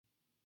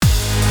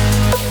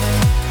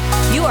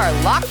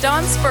are Locked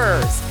On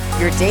Spurs,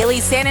 your daily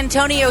San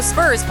Antonio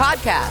Spurs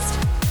podcast.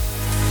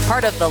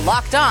 Part of the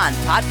Locked On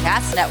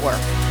Podcast Network,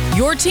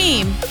 your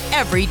team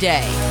every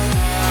day.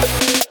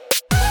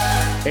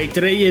 Hey,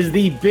 today is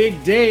the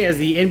big day as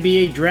the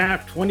NBA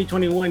Draft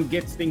 2021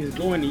 gets things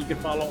going. You can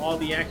follow all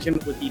the action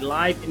with the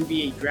live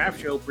NBA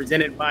Draft Show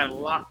presented by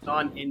Locked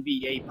On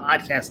NBA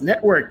Podcast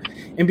Network.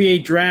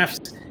 NBA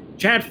Drafts,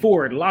 Chad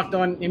Ford, Locked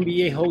On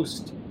NBA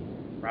host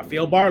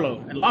Rafael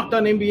Barlow, and Locked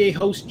On NBA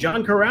host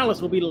John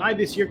Corrales will be live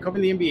this year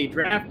covering the NBA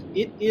Draft.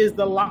 It is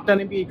the Locked On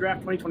NBA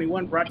Draft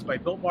 2021 brought to you by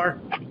Built Bar,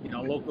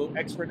 local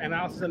expert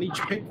analysis on each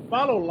pick.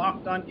 Follow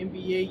Locked On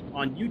NBA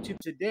on YouTube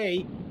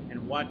today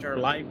and watch our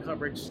live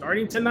coverage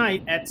starting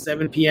tonight at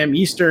 7 p.m.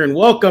 Eastern.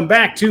 Welcome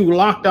back to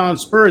Locked On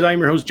Spurs. I'm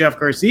your host, Jeff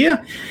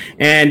Garcia,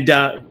 and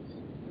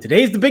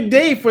today's the big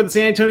day for the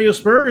San Antonio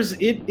Spurs.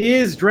 It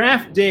is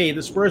draft day.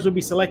 The Spurs will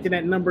be selected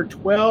at number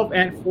 12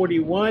 and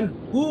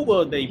 41. Who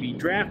will they be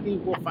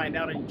drafting? We'll find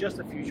out in just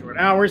a few short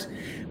hours.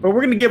 But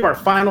we're going to give our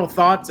final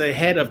thoughts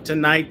ahead of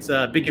tonight's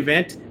big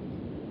event,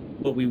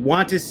 what we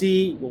want to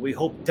see, what we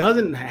hope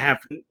doesn't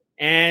happen,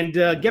 and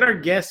get our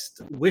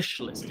guest wish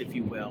list, if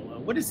you will.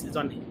 What are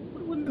the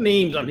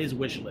names on his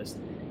wish list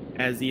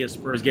as the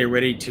Spurs get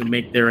ready to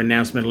make their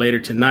announcement later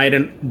tonight?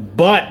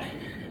 But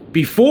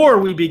before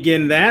we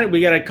begin that,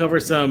 we got to cover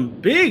some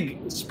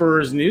big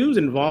Spurs news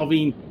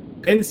involving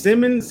Ben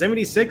Simmons,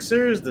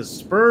 76ers, the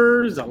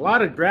Spurs, a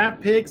lot of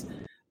draft picks.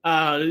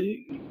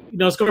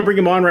 It's going to bring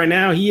him on right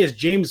now. He is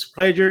James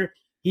Pledger.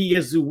 He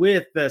is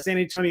with the San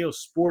Antonio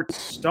Sports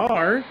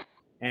Star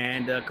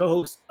and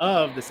co-host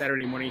of the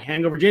Saturday Morning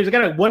Hangover. James, I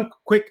got one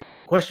quick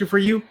question for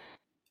you.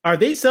 Are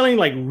they selling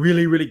like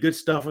really, really good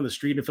stuff on the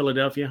street in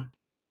Philadelphia?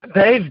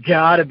 They've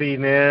got to be,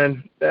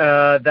 man.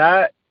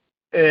 That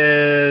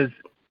is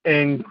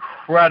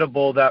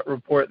incredible, that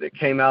report that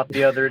came out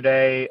the other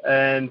day.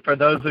 And for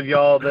those of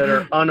y'all that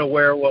are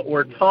unaware what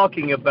we're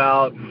talking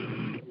about,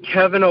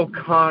 Kevin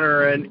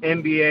O'Connor, an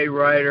NBA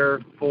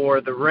writer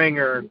for The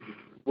Ringer,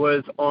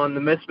 was on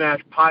the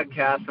Mismatch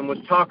podcast and was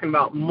talking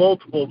about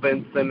multiple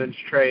Ben Simmons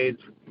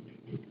trades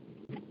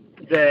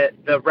that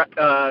the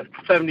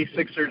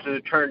 76ers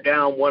had turned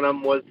down. One of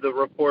them was the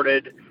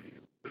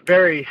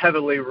very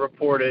heavily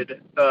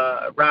reported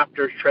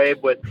Raptors trade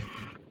with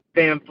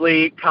Van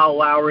Fleet, Kyle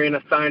Lowry in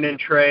a sign-in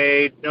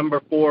trade,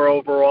 number 4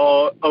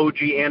 overall, OG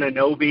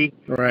Anunoby,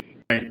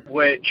 right,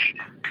 which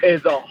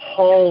is a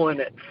haul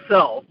in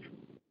itself.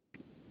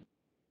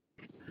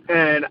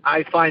 And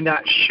I find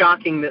that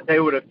shocking that they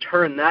would have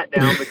turned that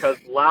down because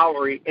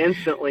Lowry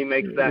instantly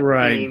makes that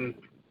team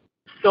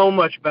so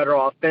much better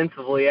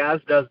offensively, as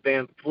does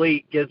Van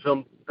Fleet, gives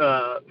them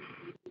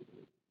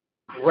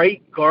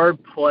great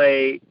guard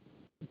play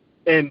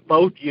in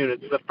both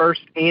units, the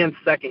first and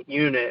second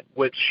unit,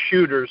 with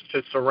shooters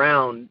to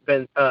surround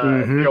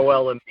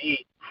Joel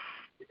Embiid.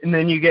 And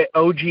then you get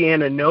OG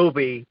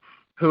Anunoby,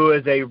 who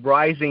is a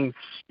rising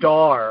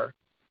star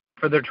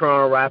for the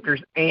Toronto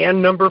Raptors,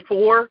 and number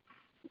 4,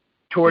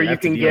 to where you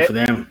can get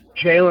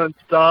Jalen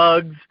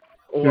Suggs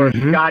or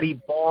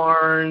Scotty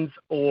Barnes,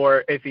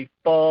 or if he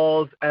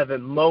falls,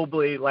 Evan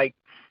Mobley. Like,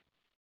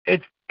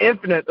 it's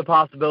infinite the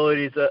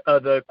possibilities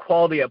of the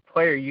quality of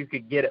player you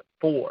could get at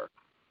 4.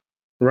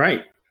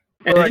 Right.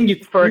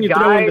 And for a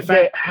guy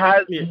that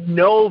has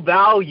no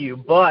value,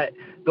 but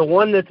the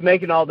one that's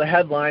making all the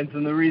headlines,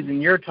 and the reason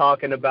you're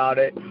talking about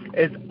it,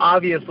 is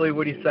obviously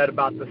what he said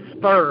about the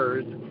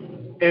Spurs,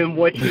 in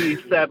which he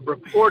said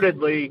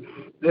reportedly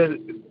that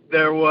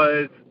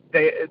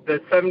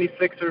the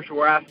 76ers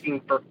were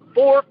asking for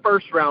 4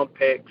 first-round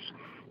picks,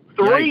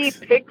 3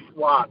 pick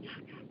swaps,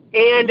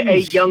 and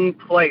a young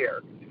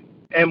player.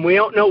 And we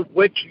don't know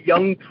which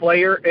young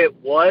player it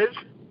was.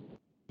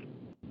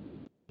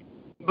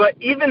 But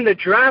even the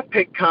draft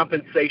pick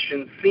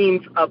compensation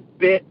seems a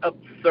bit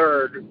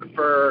absurd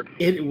for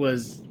it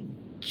was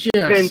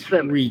just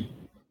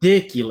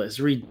ridiculous.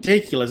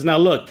 Now,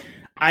 look,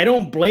 I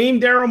don't blame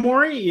Daryl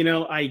Morey.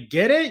 I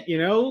get it.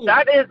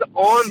 That is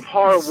on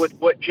par with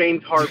what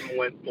James Harden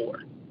went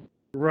for.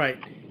 Right.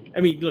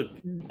 I mean, look,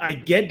 I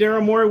get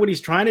Daryl Morey, what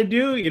he's trying to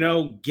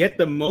do, get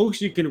the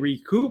most you can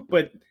recoup,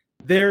 but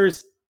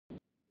there's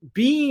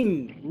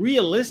being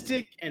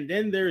realistic and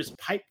then there's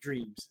pipe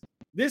dreams.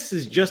 This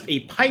is just a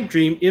pipe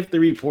dream if the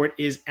report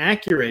is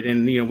accurate,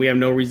 and we have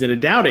no reason to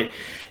doubt it.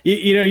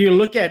 You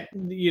look at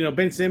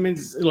Ben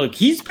Simmons. Look,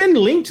 he's been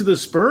linked to the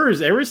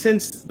Spurs ever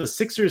since the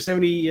Sixers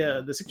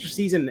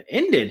season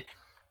ended.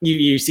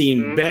 You've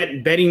seen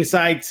betting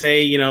sites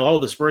say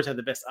the Spurs have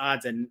the best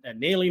odds at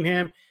nailing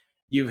him.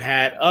 You've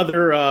had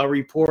other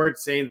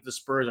reports saying that the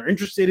Spurs are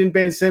interested in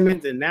Ben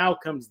Simmons, and now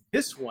comes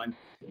this one.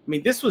 I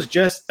mean, this was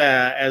just,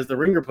 as the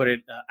Ringer put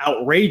it,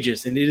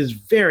 outrageous, and it is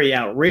very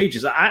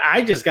outrageous.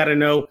 I just got to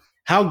know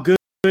how good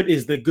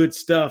is the good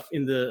stuff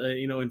in the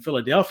in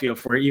Philadelphia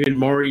for even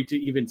Morey to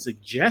even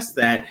suggest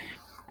that.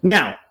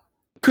 Now,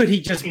 could he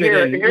just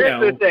been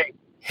the thing.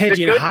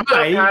 Hedging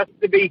high?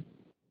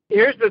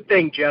 Here's the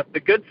thing, Jeff. The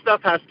good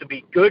stuff has to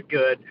be good,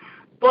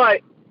 but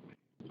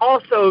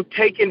also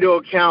take into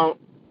account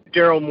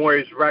Daryl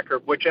Morey's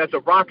record, which as a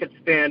Rockets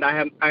fan,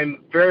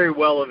 I'm very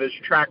well of his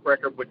track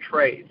record with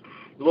trades.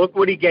 Look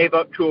what he gave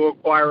up to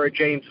acquire a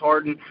James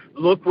Harden.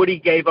 Look what he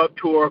gave up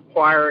to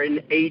acquire an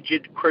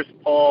aged Chris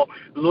Paul.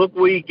 Look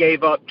what he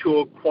gave up to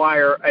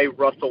acquire a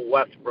Russell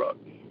Westbrook.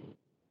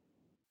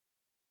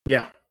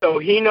 Yeah. So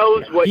he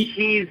knows what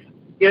he's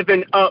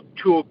given up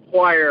to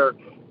acquire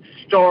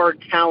star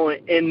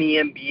talent in the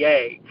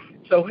NBA.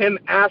 So him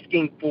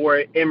asking for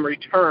it in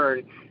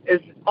return is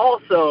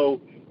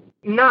also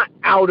not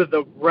out of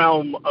the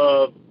realm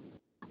of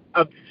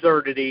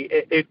absurdity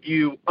if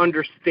you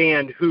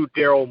understand who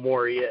Daryl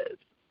Morey is.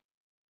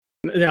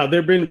 Now,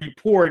 there have been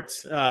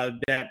reports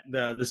that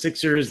the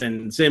Sixers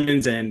and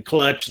Simmons and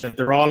Clutch, that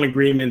they're all in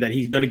agreement that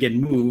he's going to get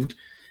moved,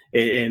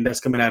 and that's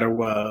coming out of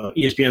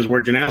ESPN's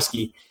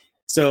Wojnarowski.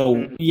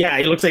 So, yeah,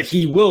 it looks like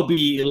he will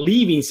be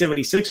leaving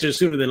 76ers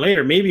sooner than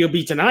later. Maybe it'll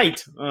be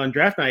tonight on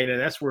draft night, and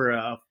that's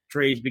where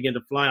trades begin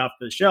to fly off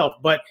the shelf.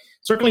 But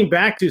circling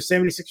back to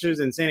 76ers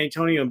and San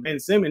Antonio and Ben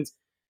Simmons,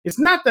 it's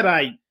not that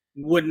I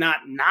would not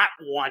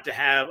want to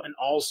have an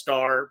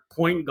all-star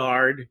point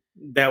guard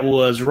that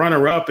was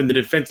runner-up in the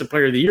Defensive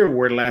Player of the Year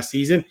award last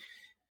season.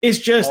 It's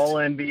just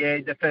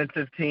all-NBA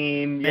defensive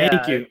team.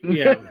 Thank you.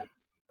 Yeah.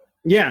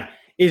 Yeah.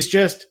 It's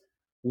just,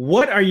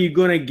 what are you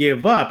going to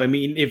give up? I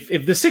mean,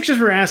 if the Sixers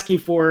were asking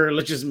for,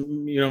 let's just,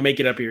 make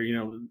it up here,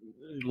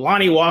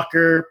 Lonnie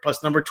Walker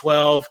plus number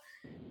 12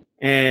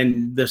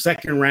 and the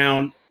second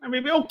round, I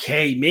mean,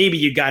 okay, maybe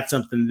you got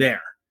something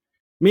there.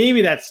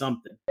 Maybe that's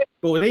something.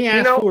 But what they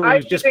asked for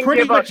was just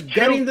pretty much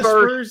getting the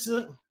Spurs.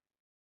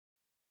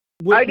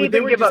 I'd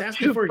even give up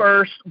two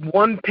firsts,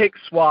 one pick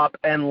swap,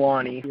 and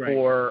Lonnie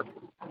for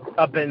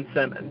a Ben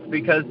Simmons,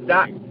 because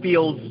that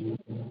feels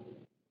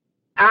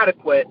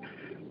adequate,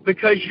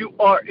 because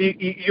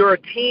you're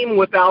a team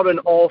without an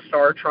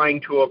all-star trying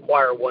to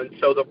acquire one,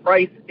 so the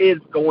price is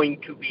going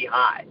to be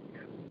high.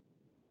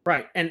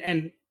 Right,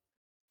 and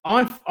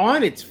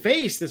on its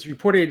face, this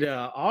reported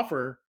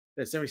offer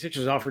that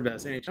 76ers offered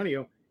San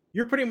Antonio,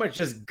 you're pretty much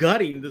just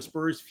gutting the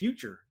Spurs'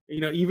 future,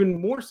 even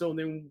more so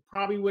than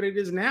probably what it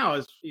is now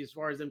as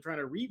far as them trying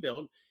to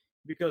rebuild,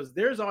 because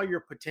there's all your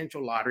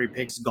potential lottery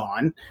picks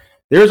gone.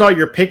 There's all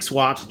your pick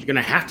swaps that you're going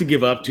to have to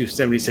give up to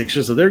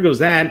 76ers, so there goes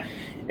that.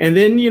 And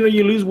then,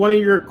 you lose one of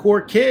your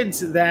core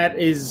kids that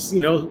is,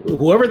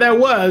 whoever that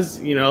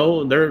was,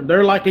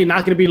 they're likely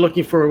not going to be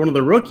looking for one of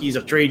the rookies,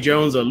 a Trey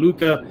Jones, a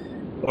Luka,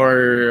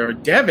 or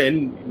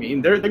Devin. I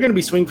mean, they're going to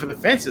be swinging for the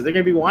fences. They're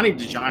going to be wanting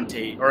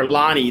DeJounte or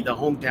Lonnie, the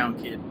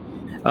hometown kid,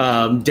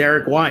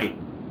 Derek White.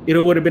 It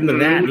would have been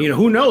that.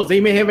 Who knows? They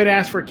may have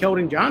asked for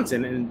Keldon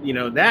Johnson,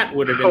 and that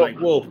would have been like,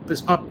 whoa,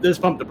 let's pump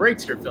the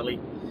brakes here, Philly.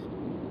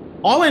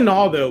 All in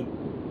all, though,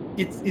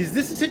 is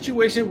this a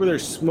situation where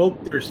there's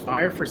smoke, there's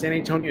fire for San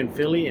Antonio and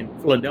Philly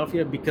and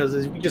Philadelphia? Because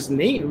as we just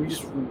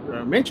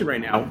mentioned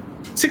right now,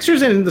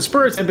 Sixers and the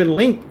Spurs have been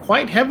linked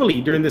quite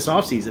heavily during this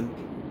offseason.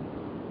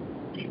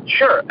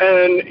 Sure,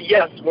 and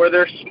yes, where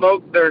there's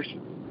smoke, there's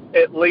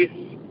at least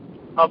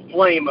a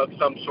flame of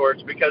some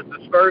sorts, because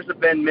the Spurs have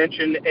been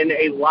mentioned in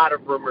a lot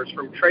of rumors,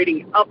 from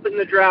trading up in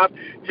the draft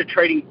to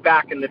trading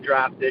back in the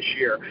draft this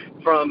year,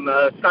 from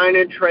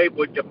sign-and trade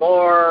with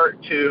DeMar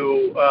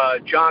to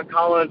John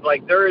Collins.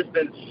 Like, there has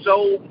been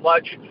so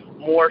much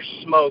more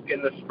smoke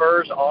in the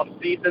Spurs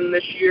offseason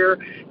this year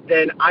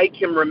than I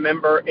can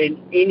remember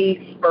in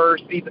any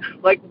Spurs season.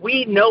 Like,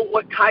 we know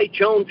what Kai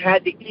Jones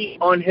had to eat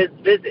on his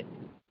visit,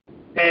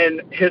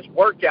 and his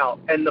workout,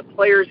 and the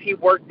players he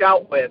worked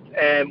out with,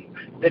 and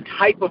the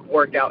type of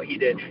workout he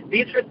did.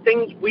 These are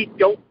things we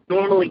don't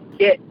normally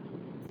get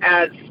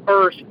as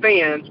Spurs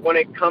fans when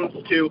it comes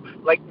to,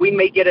 like, we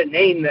may get a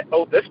name that,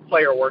 this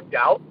player worked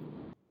out.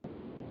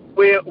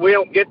 We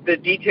don't get the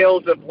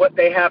details of what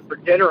they have for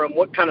dinner and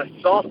what kind of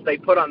sauce they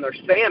put on their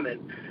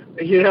salmon.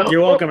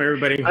 You're welcome,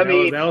 everybody.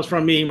 That was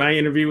from me, my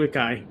interview with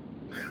Kai.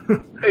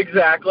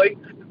 Exactly.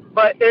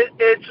 But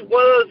it's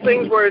one of those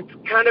things where it's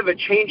kind of a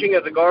changing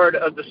of the guard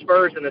of the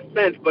Spurs in a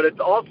sense, but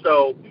it's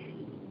also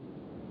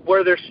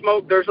where there's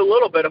smoke, there's a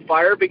little bit of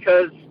fire,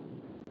 because,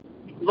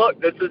 look,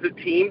 this is a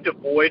team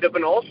devoid of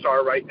an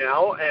all-star right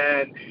now,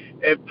 and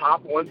if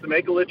Pop wants to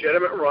make a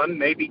legitimate run,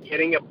 maybe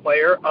getting a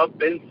player of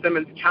Ben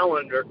Simmons'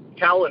 caliber,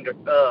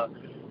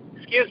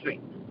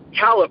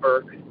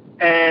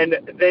 and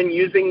then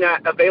using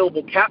that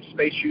available cap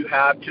space you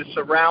have to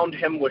surround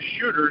him with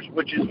shooters,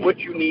 which is what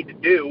you need to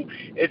do,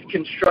 is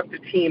construct a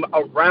team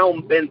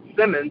around Ben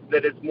Simmons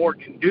that is more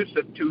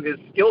conducive to his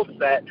skill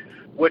set,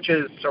 which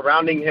is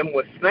surrounding him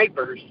with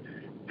snipers.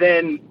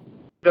 Then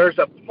there's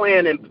a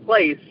plan in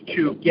place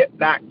to get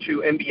back to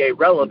NBA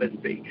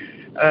relevancy.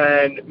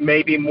 And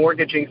maybe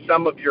mortgaging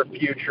some of your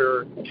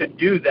future to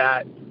do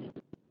that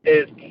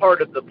is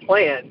part of the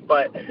plan,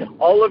 but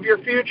all of your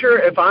future,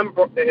 if I'm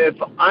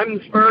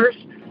Spurs,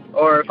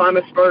 or if I'm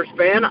a Spurs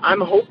fan,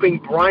 I'm hoping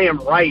Brian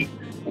Wright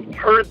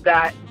heard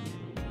that,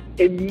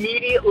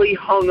 immediately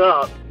hung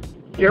up.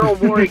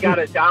 Daryl Morey got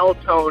a dial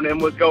tone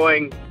and was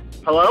going,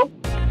 hello?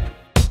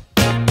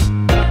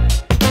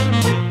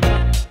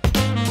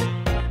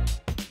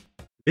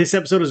 This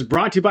episode is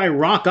brought to you by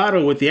Rock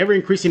Auto. With the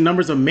ever-increasing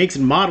numbers of makes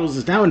and models,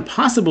 it's now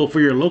impossible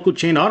for your local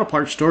chain auto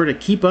parts store to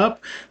keep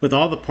up with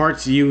all the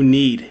parts you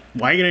need.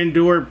 Why are you going to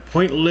endure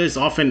pointless,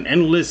 often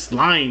endless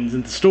lines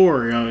in the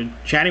store,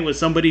 chatting with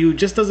somebody who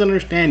just doesn't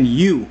understand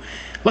you?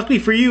 Luckily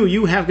for you,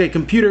 you have a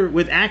computer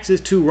with access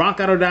to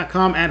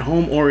rockauto.com at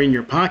home or in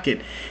your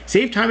pocket.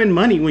 Save time and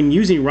money when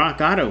using Rock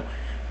Auto.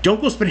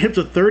 Don't go spend up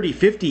to 30,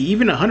 50,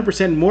 even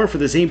 100% more for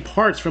the same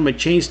parts from a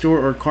chain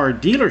store or car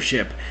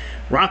dealership.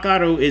 Rock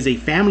Auto is a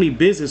family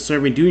business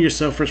serving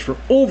do-it-yourselfers for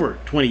over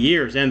 20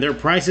 years, and their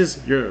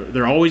prices,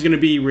 they're always going to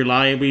be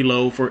reliably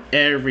low for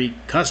every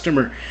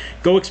customer.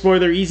 Go explore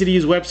their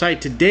easy-to-use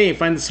website today and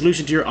find the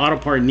solution to your auto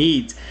part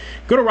needs.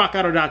 Go to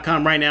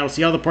rockauto.com right now to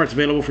see all the parts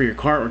available for your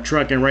car or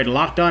truck and write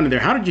Locked On in there.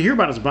 How did you hear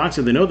about us box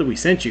so they know that we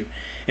sent you?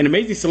 An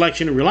amazing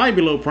selection,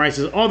 reliably low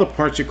prices, all the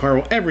parts your car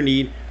will ever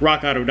need.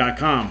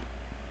 rockauto.com.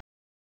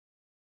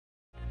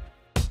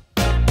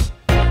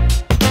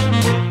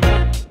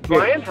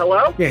 Brian,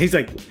 hello? Yeah, he's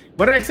like,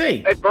 what did I say?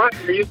 Hey, Brian,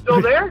 are you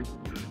still there?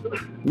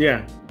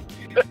 Yeah.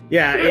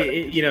 Yeah,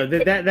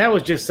 that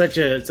was just such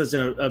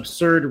an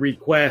absurd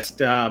request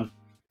from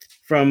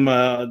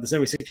the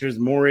 76ers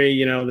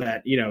Morey,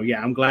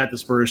 I'm glad the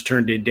Spurs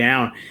turned it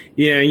down.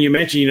 And you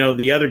mentioned,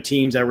 the other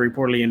teams that were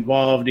reportedly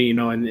involved,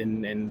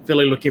 and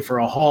Philly looking for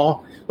a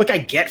haul. Look, I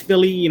get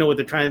Philly, what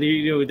they're trying to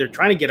do. They're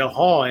trying to get a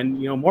haul, and,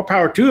 more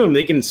power to them.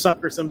 They can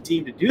sucker some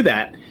team to do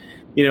that.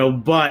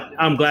 But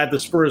I'm glad the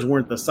Spurs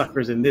weren't the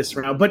suckers in this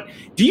round. But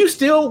would you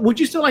still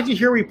like to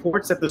hear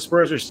reports that the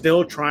Spurs are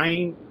still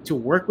trying to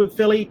work with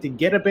Philly to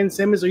get a Ben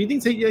Simmons, or you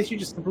think they should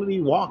just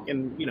completely walk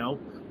and,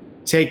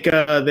 take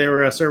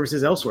their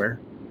services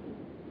elsewhere?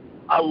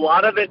 A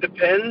lot of it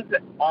depends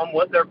on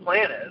what their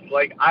plan is.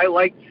 Like, I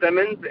like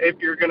Simmons if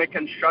you're going to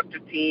construct a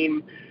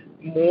team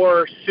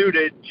more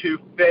suited to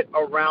fit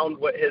around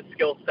what his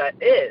skill set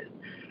is.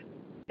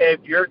 If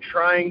you're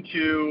trying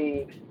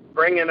to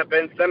bring in a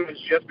Ben Simmons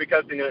just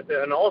because he's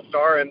an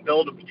all-star and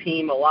build a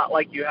team a lot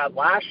like you had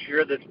last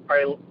year that's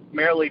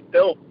primarily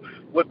built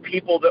with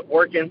people that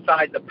work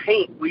inside the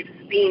paint, we've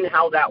seen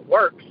how that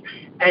works,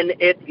 and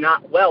it's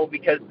not well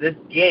because this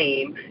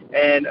game,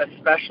 and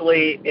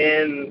especially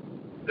in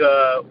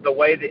the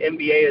way the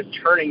NBA is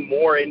turning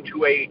more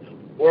into a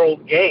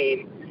world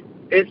game,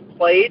 is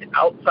played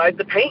outside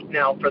the paint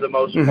now for the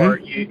most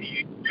part. You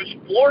use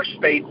floor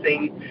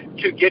spacing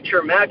to get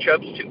your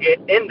matchups to get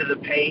into the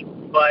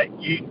paint,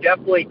 but you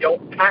definitely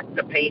don't pack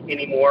the paint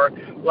anymore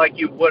like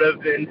you would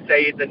have in,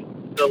 say,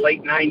 the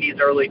late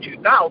 90s, early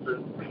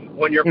 2000s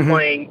when you're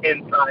playing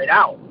inside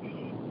out.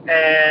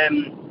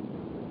 And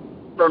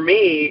for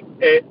me,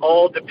 it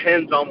all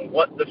depends on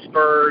what the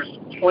Spurs'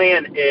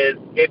 plan is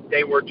if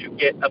they were to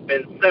get a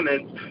Ben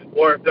Simmons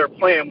or if their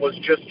plan was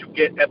just to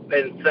get a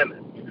Ben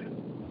Simmons.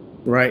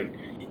 Right.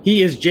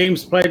 He is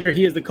James Pledger.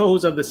 He is the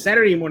co-host of the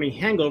Saturday Morning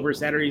Hangover.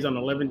 Saturdays on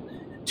 9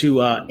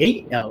 to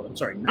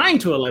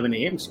 11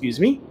 a.m.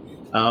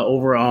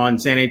 Over on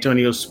San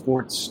Antonio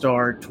Sports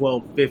Star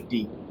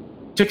 1250.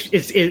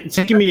 It's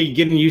taking me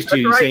getting used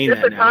to right. saying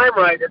Get that the now. Time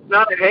right. It's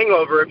not a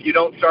hangover if you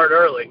don't start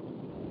early.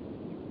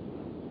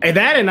 And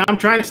I'm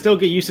trying to still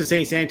get used to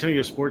saying San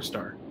Antonio Sports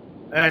Star.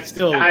 That's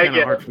still kind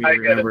of hard for me to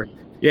remember.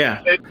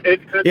 Yeah.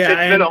 It's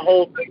been a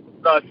whole thing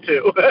with us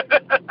too.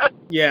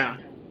 Yeah.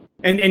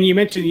 And you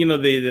mentioned,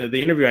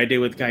 the interview I did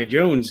with Kai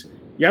Jones.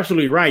 You're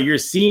absolutely right. You're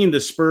seeing the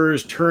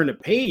Spurs turn a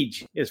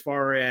page as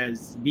far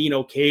as being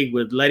okay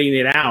with letting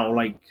it out.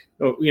 Like,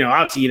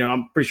 obviously,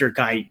 I'm pretty sure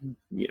Kai,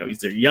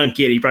 he's a young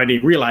kid. He probably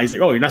didn't realize,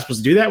 you're not supposed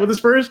to do that with the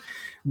Spurs.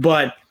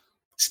 But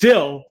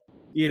still,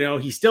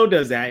 he still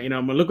does that.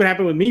 Look what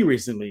happened with me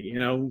recently.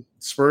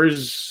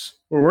 Spurs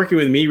were working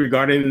with me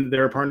regarding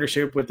their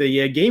partnership with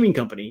a gaming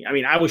company. I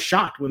mean, I was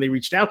shocked when they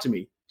reached out to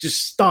me,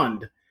 just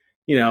stunned.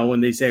 When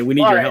they say, we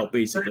need your help,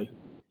 basically.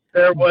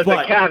 There was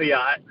a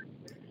caveat.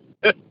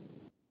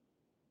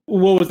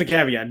 What was the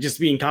caveat? Just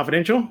being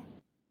confidential?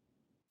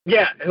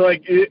 Yeah,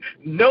 like,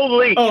 no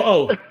leak.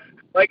 Oh.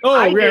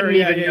 I didn't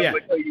even know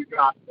until you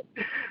got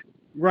it.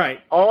 Right.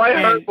 All I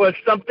heard was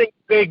something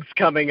big's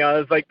coming. I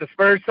was like, the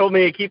Spurs told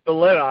me to keep the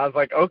lid on. I was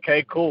like,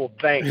 okay, cool,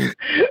 thanks.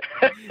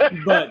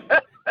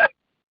 But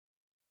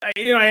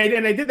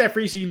and I did that for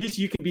you so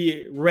you can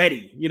be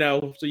ready,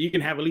 so you can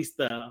have at least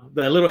the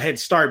little head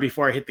start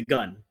before I hit the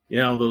gun,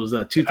 those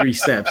 2-3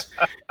 steps.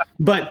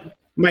 But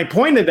my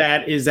point of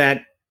that is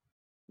that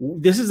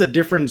this is a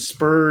different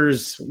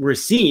Spurs we're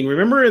seeing.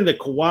 Remember in the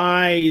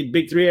Kawhi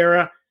Big Three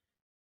era,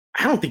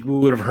 I don't think we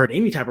would have heard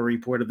any type of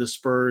report of the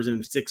Spurs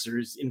and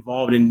Sixers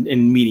involved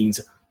in meetings.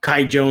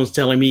 Kai Jones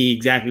telling me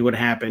exactly what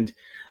happened.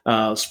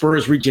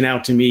 Spurs reaching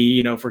out to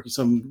me, for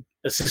some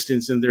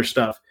assistance in their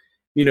stuff.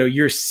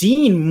 You're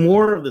seeing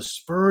more of the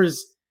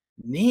Spurs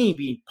name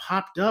being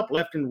popped up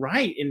left and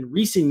right in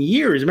recent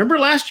years. Remember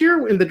last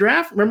year in the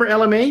draft? Remember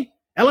LMA?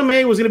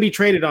 LMA was going to be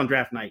traded on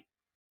draft night.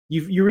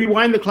 You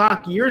rewind the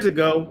clock years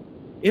ago,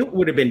 it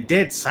would have been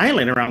dead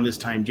silent around this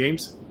time,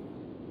 James.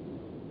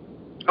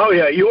 Oh,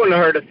 yeah, you wouldn't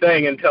have heard a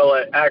thing until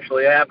it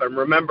actually happened.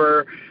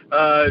 Remember,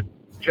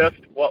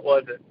 what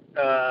was it,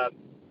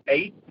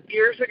 8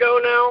 years ago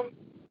now?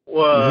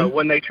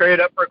 when they traded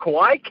up for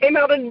Kawhi came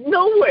out of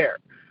nowhere.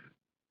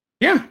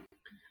 Yeah.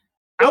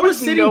 There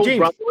was no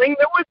rumbling.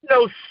 There was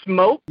no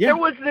smoke. Yeah. There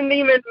wasn't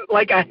even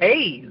like a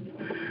haze.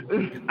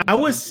 I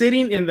was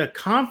sitting in the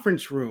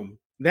conference room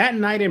that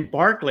night in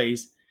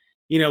Barclays,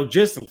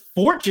 just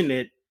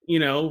fortunate,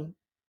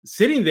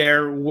 sitting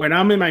there when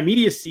I'm in my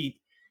media seat.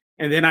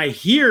 And then I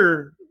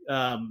hear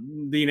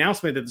the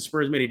announcement that the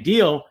Spurs made a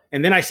deal.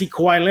 And then I see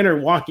Kawhi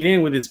Leonard walking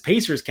in with his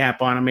Pacers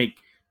cap on. I'm like,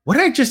 what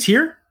did I just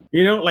hear?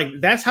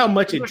 That's how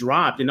much it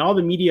dropped. And all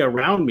the media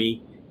around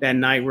me that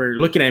night were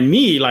looking at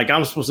me like I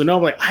was supposed to know.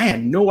 I'm like, I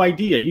had no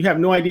idea. You have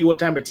no idea what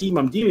type of team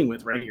I'm dealing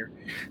with right here.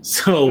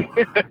 So,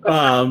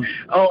 I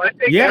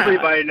think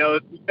everybody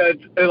knows because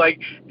like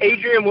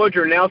Adrian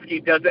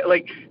Wojnarowski does it.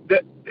 Like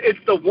it's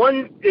the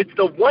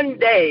one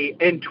day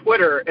in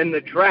Twitter in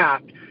the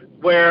draft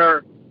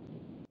where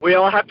we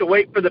all have to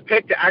wait for the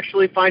pick to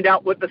actually find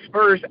out what the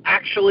Spurs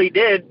actually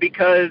did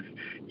because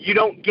you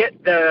don't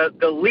get the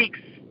leaks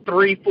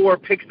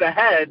 3-4 picks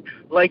ahead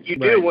like you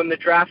do when the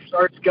draft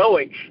starts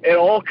going. It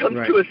all comes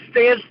to a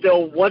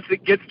standstill once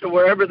it gets to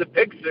wherever the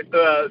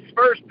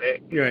Spurs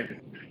pick. Right.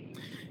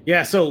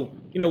 Yeah, so,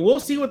 we'll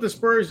see what the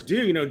Spurs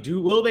do.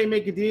 Will they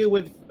make a deal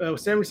with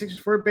 76ers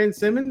for Ben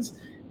Simmons?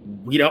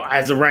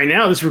 As of right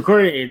now, this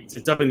recording,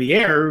 it's up in the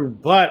air,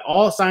 but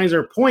all signs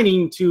are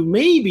pointing to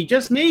maybe,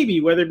 just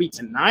maybe, whether it be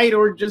tonight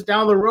or just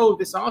down the road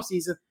this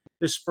offseason,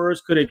 the Spurs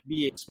could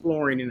be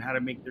exploring in how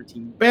to make their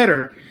team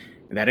better.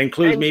 And that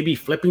includes maybe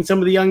flipping some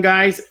of the young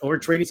guys or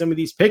trading some of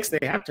these picks they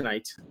have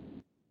tonight.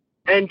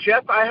 And,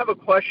 Jeff, I have a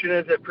question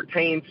as it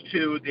pertains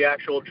to the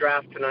actual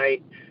draft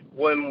tonight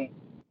when,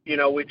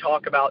 we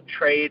talk about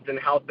trades and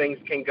how things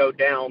can go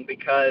down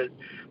because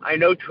I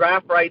know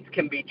draft rights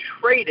can be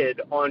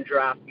traded on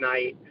draft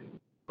night,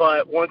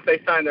 but once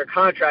they sign their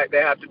contract,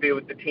 they have to be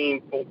with the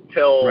team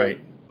till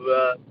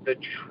the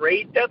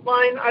trade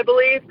deadline, I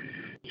believe.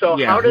 So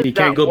how does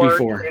that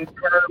work in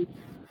terms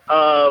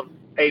of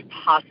a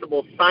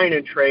possible sign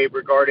and trade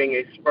regarding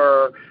a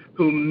Spur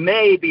who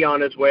may be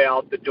on his way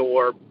out the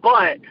door,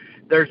 but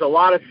there's a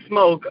lot of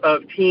smoke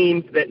of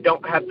teams that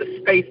don't have the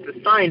space to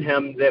sign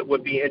him that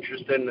would be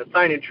interested in a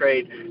sign and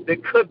trade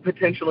that could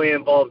potentially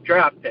involve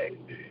draft picks.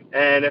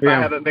 And if I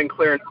haven't been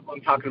clear enough,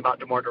 I'm talking about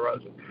DeMar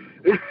DeRozan.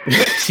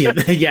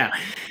 Yeah.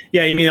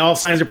 You mean all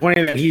signs are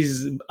pointing that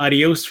he's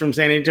adios from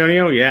San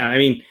Antonio? Yeah. I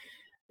mean,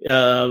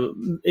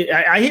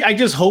 I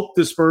just hope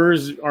the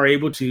Spurs are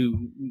able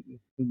to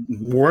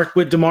work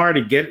with DeMar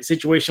to get a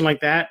situation like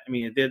that. I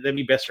mean, that'd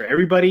be best for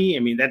everybody. I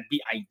mean, that'd be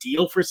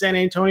ideal for San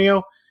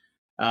Antonio.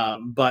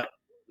 But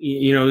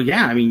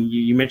I mean,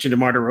 you mentioned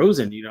DeMar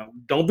DeRozan.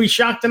 Don't be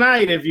shocked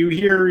tonight if you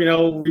hear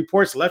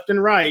reports left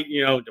and right.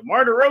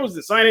 DeMar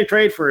DeRozan sign and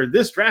trade for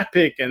this draft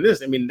pick and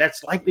this. I mean,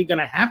 that's likely going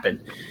to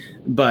happen.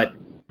 But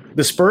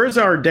the Spurs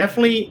are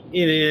definitely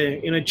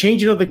in a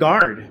changing of the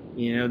guard.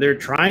 They're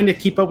trying to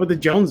keep up with the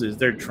Joneses.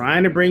 They're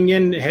trying to bring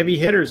in heavy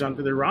hitters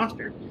onto their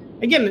roster.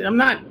 Again, I'm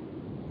not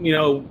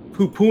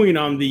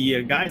poo-pooing on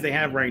the guys they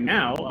have right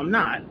now. I'm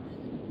not.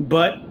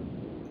 But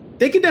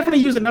they could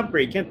definitely use an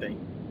upgrade, can't they?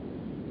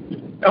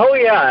 Oh,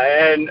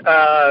 yeah, and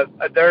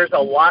there's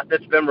a lot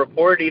that's been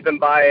reported even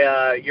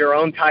by your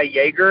own Ty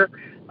Yeager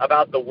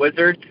about the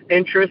Wizards'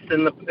 interest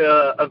in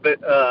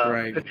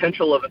the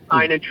potential of a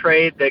sign and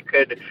trade that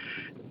could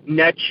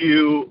net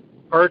you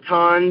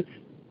Bertans,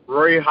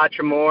 Rory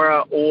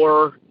Hachimura,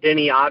 or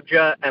Denny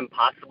Abja, and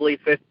possibly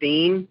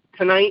 15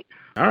 tonight.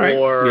 All right.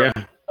 Or,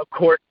 of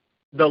course,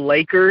 the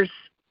Lakers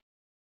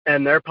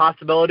and their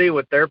possibility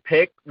with their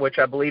pick, which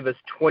I believe is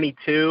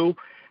 22.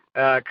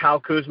 Kyle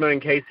Kuzma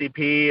and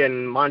KCP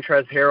and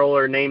Montrezl Harrell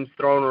are names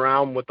thrown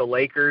around with the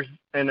Lakers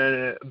and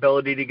an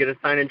ability to get a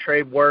sign and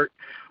trade work,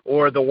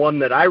 or the one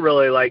that I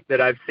really like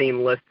that I've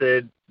seen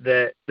listed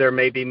that there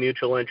may be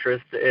mutual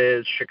interest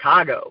is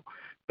Chicago,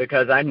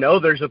 because I know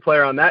there's a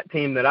player on that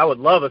team that I would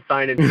love a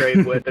sign and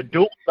trade with, a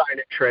dual sign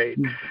and trade.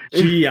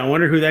 Gee, I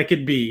wonder who that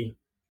could be.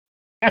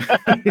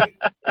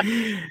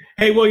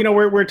 Hey, well,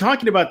 we're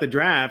talking about the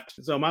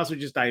draft, so I might as well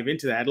just dive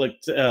into that. Look,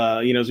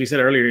 as we said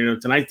earlier,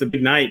 tonight's the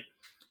big night.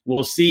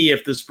 We'll see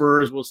if the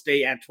Spurs will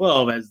stay at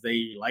 12, as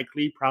they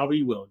likely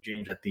probably will,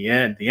 James, at the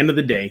end of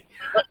the day.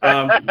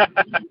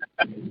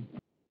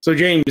 So,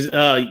 James,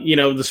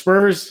 the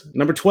Spurs,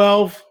 number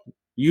 12,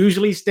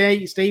 usually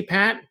stay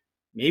pat.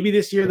 Maybe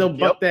this year they'll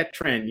buck that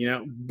trend,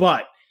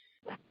 But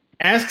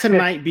as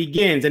tonight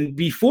begins, and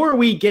before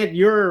we get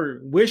your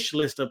wish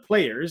list of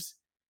players,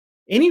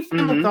 any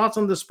final thoughts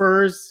on the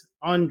Spurs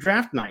on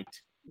draft night?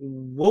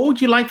 What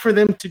would you like for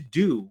them to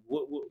do?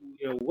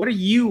 What are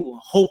you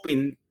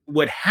hoping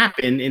would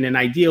happen in an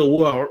ideal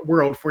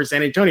world for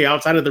San Antonio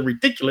outside of the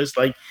ridiculous,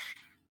 like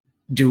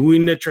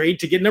doing a trade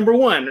to get number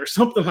one or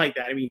something like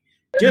that? I mean,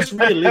 just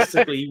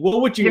realistically,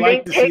 what would you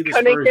like to see the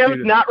Spurs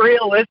do? Not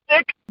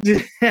realistic?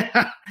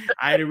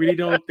 I really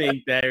don't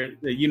think that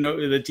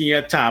the team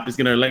at top is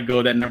going to let go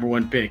of that number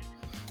one pick.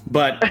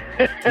 But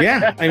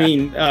yeah, I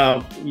mean,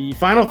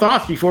 final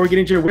thoughts before we get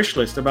into your wish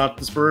list about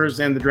the Spurs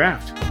and the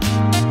draft.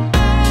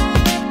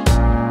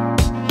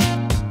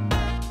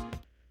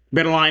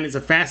 BetOnline is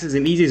the fastest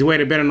and easiest way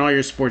to bet on all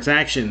your sports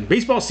action.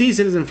 Baseball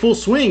season is in full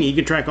swing. You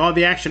can track all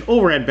the action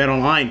over at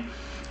BetOnline.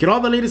 Get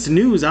all the latest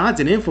news, odds,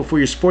 and info for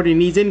your sporting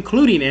needs,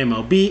 including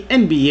MLB,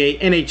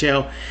 NBA,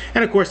 NHL,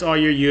 and of course all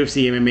your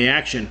UFC MMA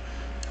action.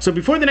 So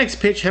before the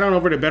next pitch, head on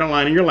over to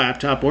BetOnline on your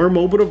laptop or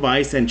mobile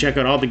device and check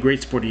out all the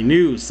great sporting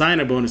news,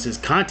 sign-up bonuses,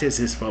 contest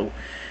info.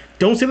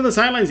 Don't sit on the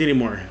sidelines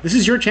anymore. This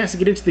is your chance to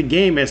get into the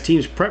game as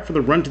teams prep for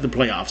the run to the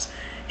playoffs.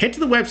 Head to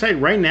the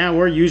website right now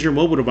or use your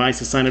mobile device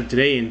to sign up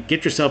today and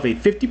get yourself a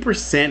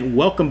 50%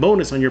 welcome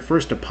bonus on your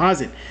first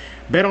deposit.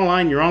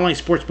 BetOnline, your online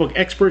sportsbook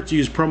experts,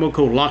 use promo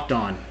code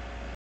LOCKEDON.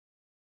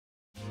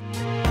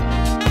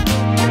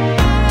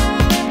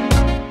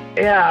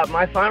 Yeah,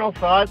 my final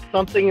thoughts,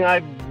 something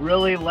I'd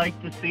really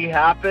like to see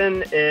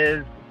happen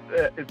is,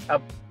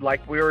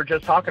 like we were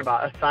just talking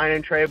about, a sign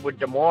and trade with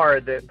DeMar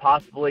that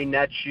possibly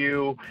nets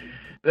you.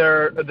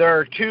 There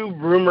are two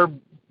rumored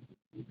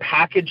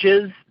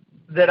packages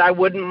that I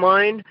wouldn't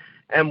mind,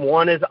 and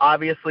one is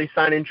obviously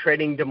sign and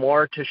trading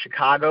DeMar to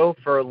Chicago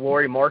for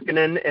Lauri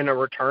Markkanen in a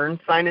return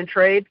sign and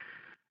trade.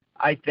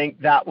 I think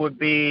that would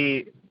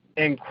be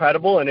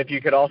incredible, and if you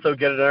could also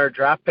get another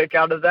draft pick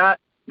out of that,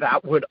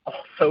 that would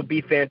also be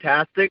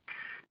fantastic,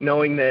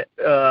 knowing that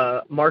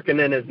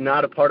Markkanen is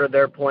not a part of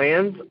their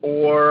plans.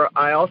 Or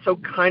I also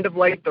kind of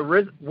like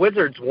the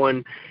Wizards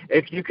one,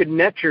 if you could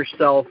net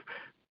yourself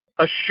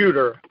a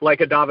shooter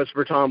like a Davis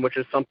Bertans, which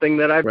is something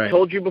that I've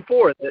told you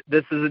before, that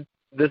this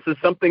is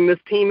something this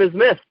team has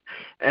missed.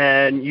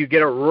 And you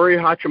get a Rui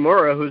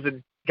Hachimura, who's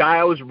a guy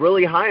I was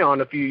really high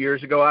on a few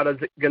years ago out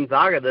of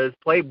Gonzaga that has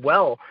played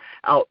well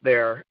out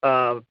there.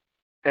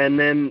 And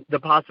then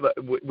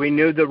we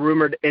knew the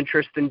rumored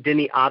interest in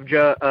Denny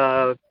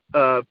Abja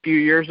a few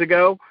years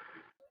ago.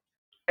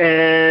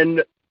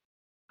 And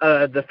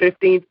the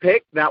 15th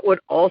pick, that would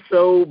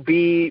also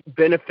be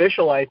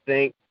beneficial, I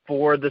think,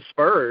 for the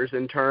Spurs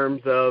in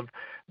terms of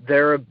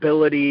their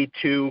ability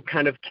to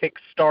kind of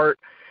kickstart.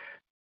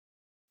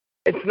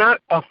 It's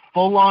not a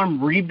full-on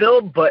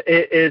rebuild, but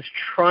it is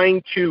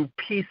trying to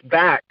piece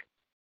back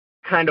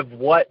kind of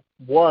what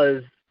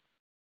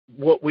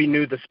we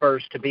knew the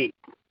Spurs to be.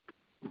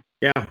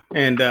 Yeah,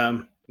 and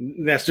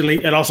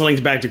it also links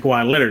back to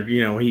Kawhi Leonard.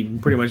 You know, he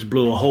pretty much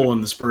blew a hole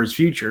in the Spurs'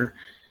 future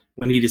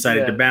when he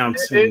decided to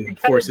bounce and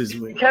force his.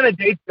 It kind of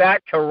dates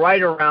back to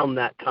right around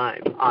that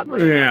time.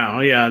 Oddly.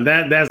 Yeah.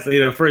 That's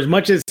for as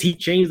much as he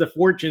changed the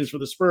fortunes for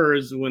the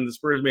Spurs when the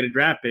Spurs made a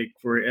draft pick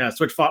for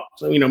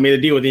made a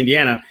deal with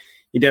Indiana.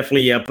 He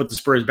definitely put the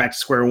Spurs back to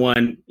square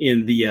one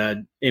in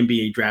the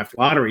NBA draft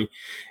lottery.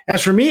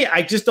 As for me,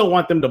 I just don't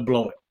want them to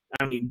blow it.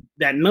 I mean,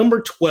 that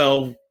number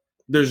 12.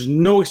 There's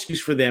no excuse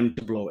for them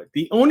to blow it.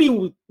 The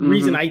only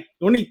reason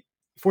only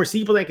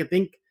foreseeable that I could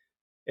think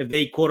if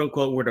they quote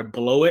unquote were to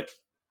blow it,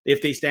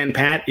 if they stand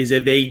pat, is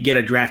if they get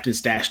a draft and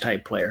stash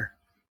type player,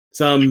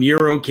 some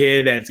Euro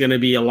kid that's going to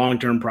be a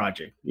long-term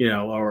project,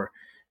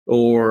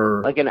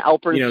 or like an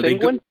Alperen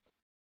Sengun.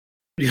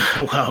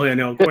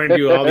 According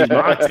to all these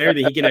mocks and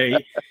everything,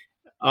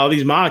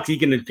 he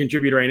can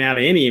contribute right now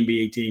to any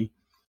NBA team.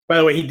 By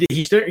the way,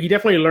 he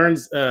definitely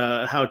learns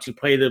how to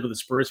play with the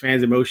Spurs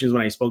fans' emotions.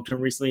 When I spoke to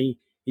him recently,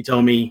 he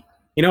told me,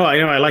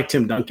 I like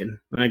Tim Duncan.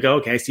 And I go,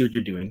 okay, I see what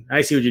you're doing.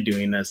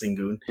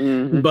 Sengun.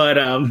 Mm-hmm. But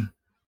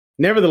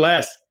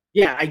nevertheless,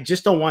 yeah, I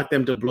just don't want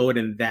them to blow it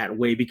in that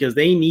way because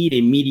they need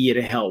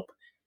immediate help.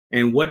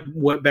 And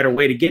what better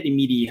way to get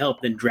immediate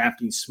help than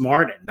drafting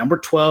smart? At number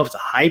 12 is a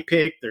high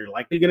pick. They're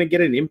likely going to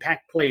get an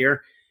impact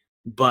player,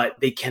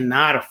 but they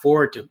cannot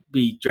afford to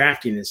be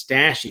drafting and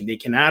stashing. They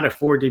cannot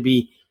afford to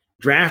be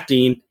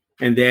drafting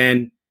and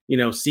then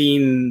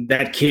seeing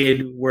that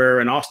kid wear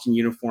an Austin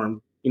uniform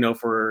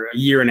for a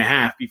year and a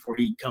half before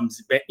he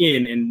comes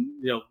in and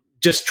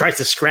just tries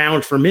to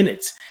scrounge for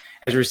minutes,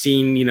 as we're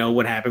seeing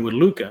what happened with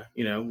Luka,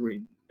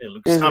 Luka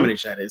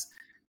Samanic, that is.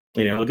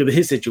 Look at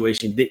his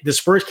situation. The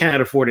Spurs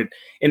cannot afford it,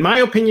 in my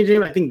opinion,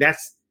 Jim. I think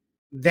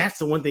that's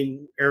the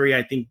one area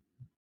I think,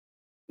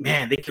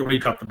 man, they can really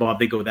drop the ball if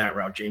they go that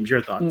route. James,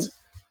 your thoughts?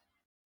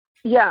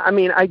 Yeah, I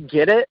mean, I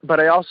get it,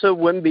 but I also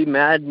wouldn't be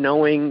mad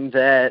knowing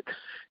that,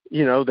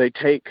 they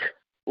take,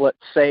 let's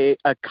say,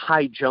 a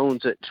Kai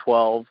Jones at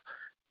 12,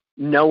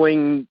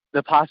 knowing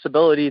the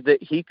possibility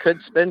that he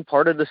could spend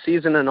part of the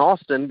season in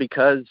Austin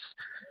because,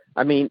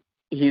 I mean,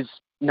 he's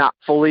not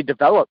fully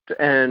developed,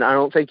 and I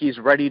don't think he's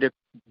ready to,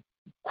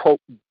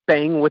 quote,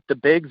 bang with the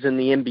bigs in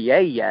the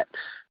NBA yet.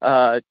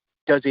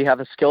 Does he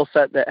have a skill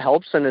set that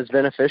helps and is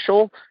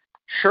beneficial?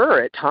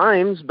 Sure, at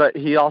times, but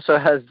he also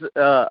has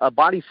a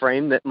body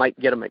frame that might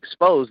get him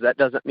exposed. That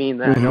doesn't mean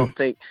that I don't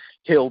think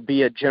he'll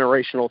be a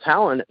generational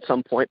talent at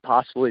some point,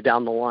 possibly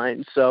down the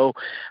line. So,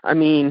 I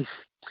mean,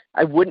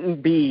 I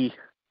wouldn't be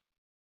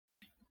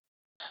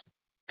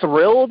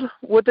thrilled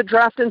with the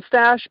draft and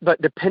stash, but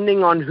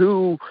depending on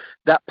who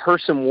that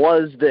person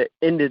was that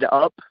ended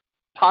up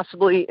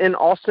possibly in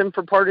Austin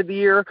for part of the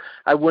year,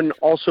 I wouldn't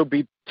also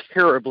be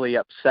terribly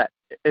upset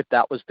if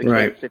that was the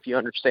case, if you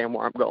understand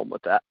where I'm going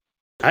with that.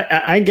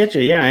 I get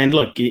you, yeah. And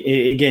look,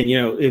 again,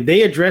 if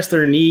they address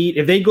their need,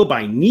 if they go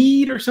by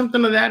need or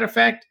something to that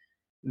effect,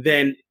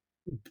 then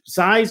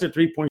size or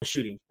 3-point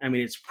shooting. I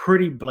mean, it's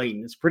pretty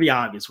blatant. It's pretty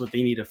obvious what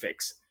they need to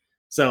fix.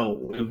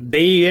 So if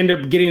they end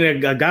up getting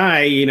a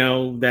guy,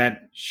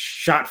 that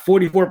shot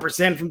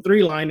 44% from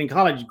 3 line in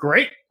college,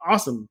 great,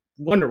 awesome,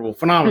 wonderful,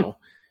 phenomenal.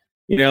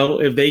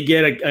 If they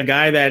get a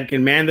guy that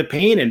can man the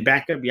paint and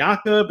back up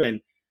Jakob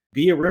and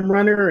be a rim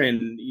runner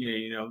and,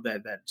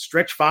 that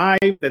stretch 5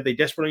 that they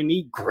desperately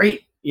need,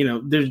 great.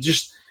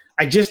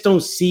 I just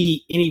don't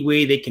see any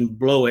way they can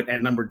blow it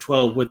at number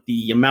 12 with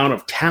the amount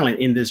of talent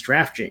in this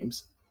draft,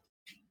 James.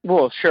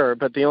 Well, sure,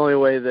 but the only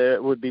way that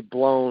it would be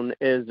blown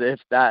is if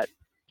that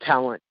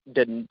talent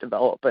didn't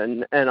develop.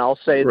 And I'll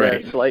say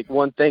Right. this, like,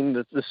 one thing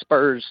that the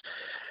Spurs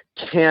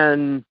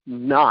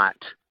cannot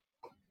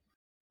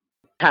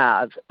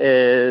have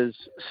is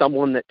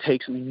someone that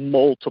takes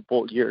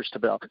multiple years to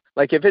build.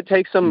 Like, if it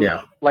takes them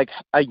like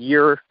a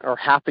year or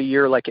half a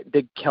year, like it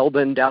did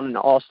Keldon down in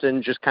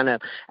Austin, just kind of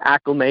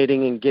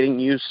acclimating and getting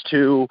used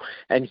to,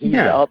 and he's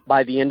up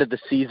by the end of the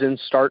season,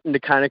 starting to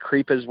kind of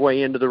creep his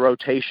way into the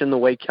rotation the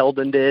way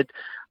Keldon did,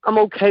 I'm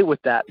okay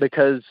with that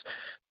because,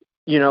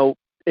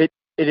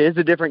 it is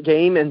a different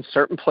game and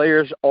certain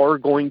players are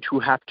going to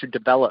have to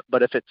develop.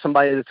 But if it's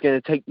somebody that's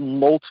going to take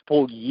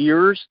multiple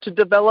years to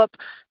develop,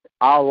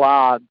 a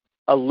la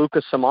a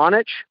Luka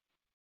Samanic,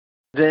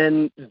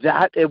 then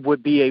that it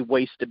would be a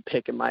wasted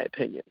pick in my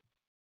opinion.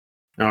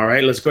 All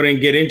right, let's go ahead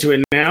and get into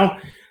it now.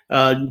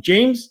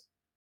 James,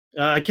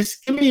 I guess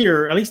give me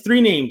at least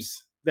 3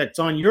 names that's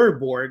on your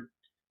board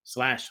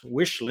 /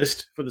 wish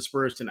list for the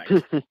Spurs tonight.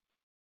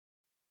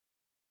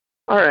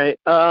 All right.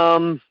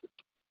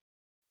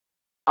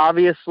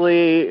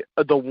 Obviously,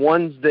 the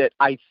ones that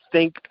I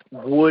think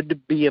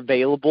would be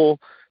available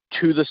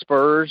to the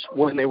Spurs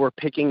when they were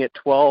picking at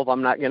 12,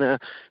 I'm not going to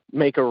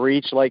make a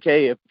reach like,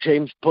 hey, if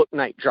James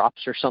Bouknight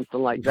drops or something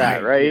like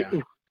that, right?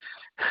 Yeah.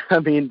 I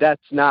mean,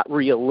 that's not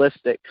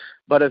realistic.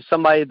 But if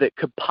somebody that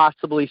could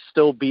possibly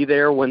still be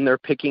there when they're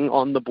picking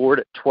on the board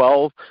at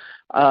 12,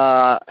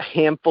 a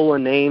handful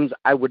of names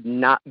I would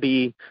not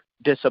be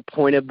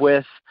disappointed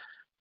with.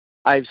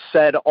 I've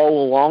said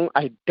all along,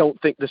 I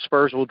don't think the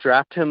Spurs will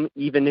draft him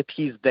even if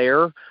he's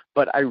there,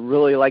 but I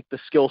really like the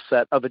skill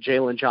set of a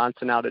Jalen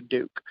Johnson out of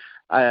Duke.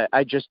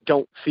 I just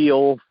don't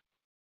feel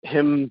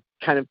him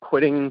kind of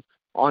quitting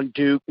on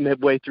Duke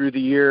midway through the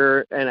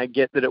year, and I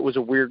get that it was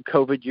a weird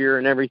COVID year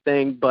and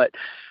everything, but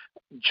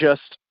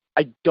just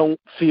I don't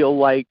feel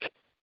like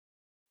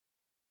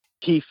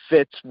he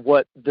fits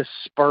what the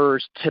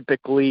Spurs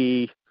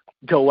typically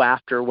go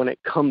after when it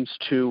comes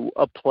to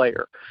a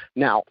player.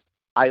 Now,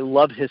 I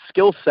love his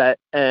skill set,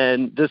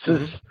 and this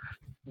is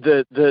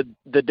the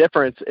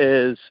difference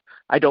is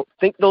I don't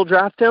think they'll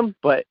draft him,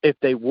 but if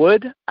they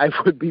would, I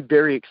would be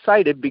very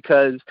excited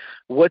because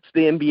what's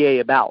the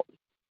NBA about?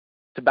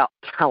 It's about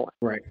talent.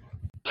 Right.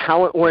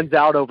 Talent wins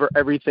out over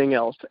everything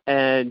else,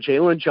 and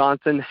Jalen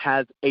Johnson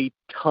has a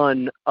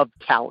ton of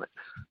talent.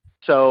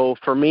 So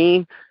for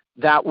me,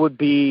 that would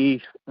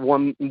be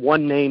one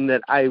name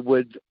that I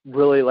would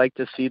really like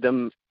to see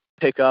them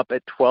pick up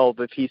at 12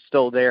 if he's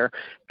still there.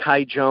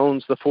 Kai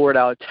Jones, the forward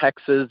out of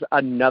Texas,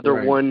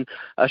 another one,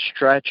 a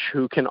stretch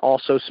who can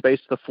also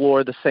space the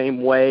floor the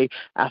same way.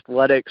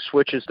 Athletic,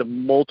 switches to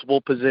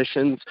multiple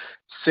positions,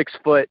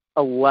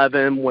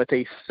 6'11" with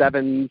a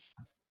 7'4"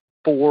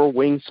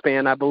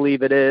 wingspan, I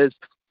believe it is.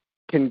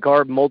 Can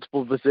guard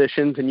multiple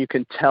positions, and you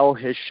can tell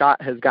his shot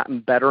has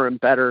gotten better and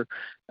better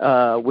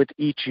with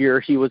each year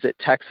he was at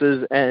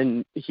Texas,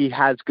 and he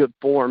has good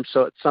form,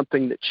 so it's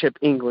something that Chip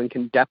England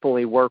can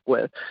definitely work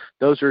with.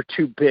 Those are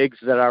 2 bigs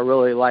that I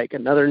really like.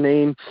 Another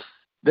name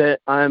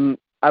that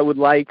I would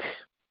like,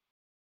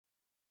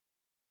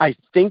 I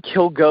think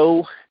he'll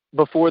go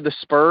before the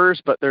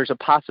Spurs, but there's a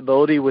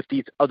possibility with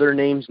these other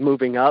names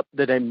moving up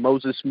that a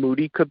Moses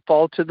Moody could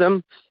fall to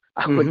them.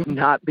 I would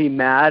not be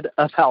mad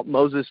about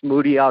Moses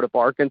Moody out of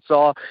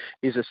Arkansas.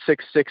 He's a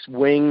 6'6"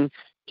 wing,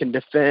 can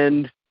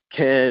defend,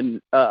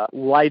 can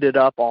light it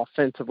up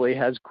offensively,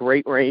 has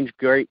great range,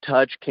 great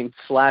touch, can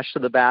slash to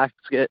the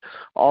basket,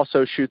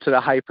 also shoots at a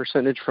high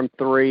percentage from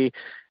 3.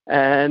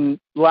 And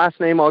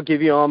last name I'll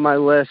give you on my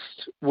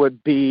list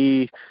would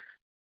be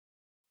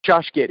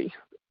Josh Giddey.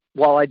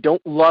 While I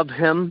don't love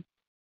him,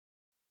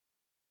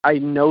 I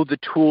know the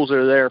tools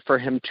are there for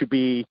him to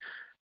be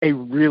a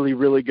really,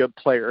 really good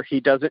player. He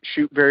doesn't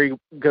shoot very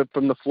good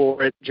from the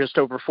floor at just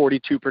over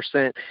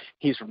 42%.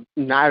 He's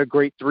not a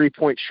great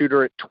 3-point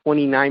shooter at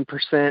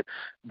 29%,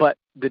 but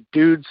the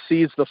dude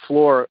sees the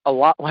floor a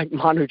lot like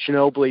Manu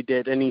Ginobili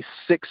did, and he's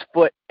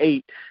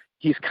 6'8".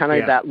 He's kind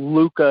of that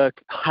Luka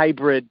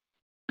hybrid,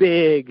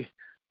 big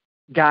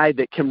guy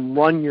that can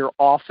run your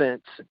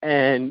offense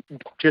and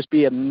just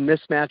be a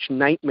mismatch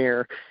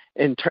nightmare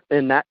in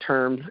that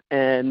term.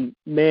 And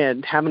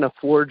man, having a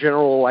floor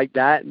general like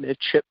that, and if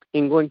Chip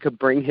England could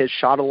bring his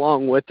shot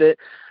along with it,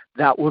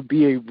 that would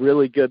be a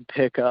really good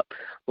pickup.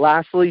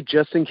 Lastly,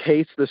 just in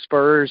case the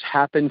Spurs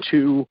happen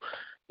to,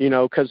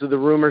 because of the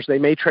rumors, they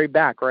may trade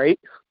back, right?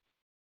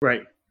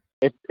 Right.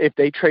 If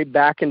they trade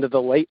back into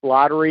the late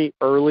lottery,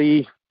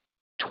 early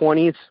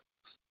 20s,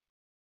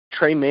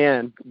 Trey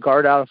Mann,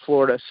 guard out of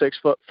Florida,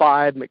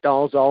 6'5",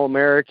 McDonald's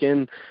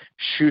All-American,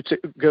 shoots it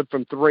good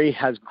from three,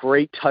 has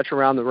great touch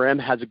around the rim,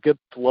 has a good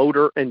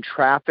floater in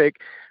traffic,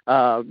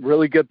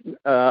 really good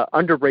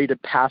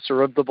underrated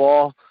passer of the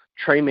ball.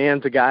 Trey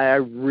Mann's a guy I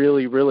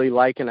really, really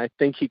like, and I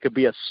think he could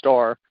be a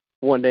star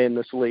one day in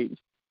this league.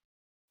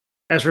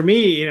 As for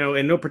me,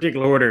 in no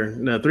particular order,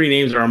 the three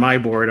names are on my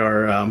board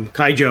are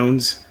Kai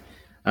Jones.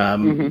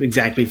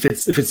 Exactly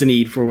fits the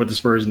need for what the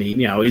Spurs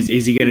need.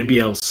 Is he going to be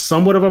a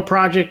somewhat of a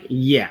project?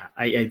 Yeah,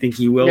 I think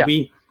he will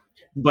be.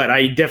 But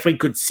I definitely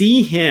could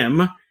see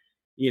him,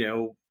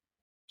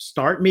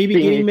 start maybe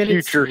being getting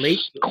minutes future late,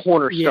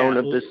 cornerstone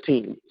of this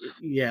team.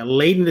 Yeah,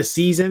 late in the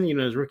season,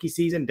 his rookie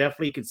season,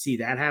 definitely could see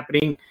that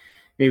happening.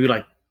 Maybe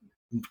like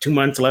 2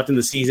 months left in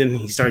the season,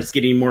 he starts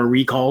getting more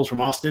recalls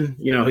from Austin.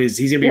 He's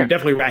going to be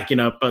definitely racking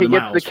up the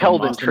miles. He gets the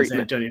Keldon treatment. San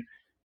Antonio.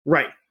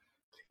 Right.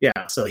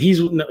 Yeah, so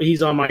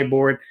he's on my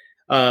board.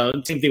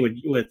 Same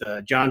thing with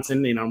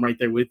Johnson. I'm right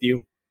there with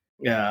you.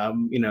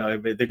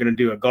 If they're going to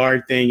do a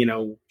guard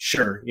thing,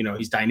 sure.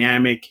 He's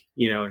dynamic.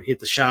 Hit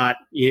the shot.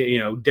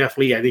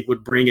 Definitely, I think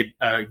would bring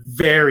a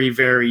very,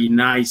 very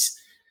nice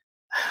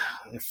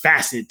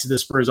facet to the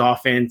Spurs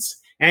offense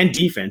and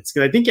defense.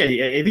 Because I think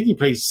he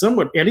plays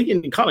somewhat. I think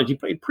in college he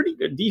played pretty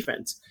good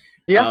defense.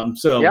 Yeah.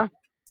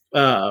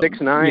 6'9",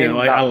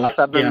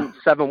 7'1"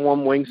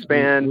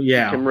 wingspan.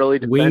 Yeah, can really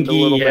defend wingy, a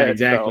little bit.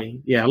 Exactly.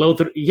 So. Yeah,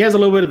 he has a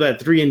little bit of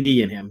that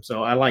 3-and-D in him,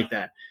 so I like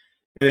that.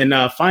 And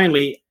then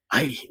finally,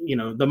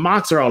 the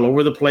mocks are all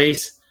over the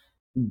place,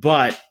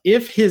 but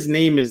if his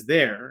name is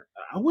there,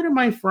 I wouldn't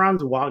mind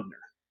Franz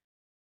Wagner.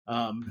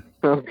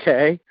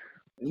 Okay.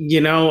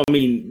 That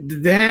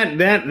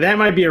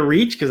might be a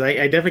reach because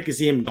I definitely could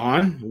see him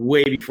gone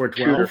way before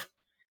 12. Shooter.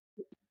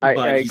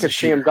 I could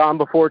see him gone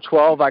before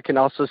 12. I can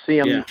also see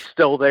him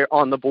still there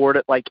on the board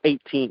at like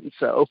 18.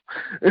 So,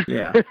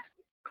 yeah,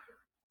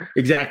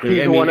 exactly.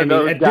 He's one of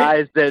those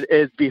guys that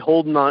is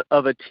beholden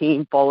of a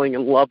team falling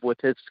in love with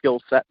his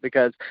skill set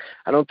because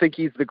I don't think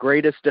he's the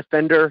greatest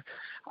defender.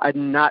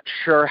 I'm not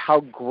sure how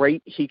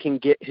great he can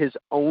get his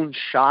own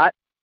shot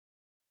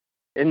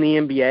in the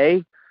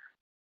NBA,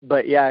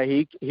 but yeah,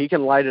 he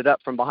can light it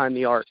up from behind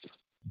the arc.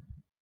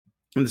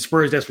 And the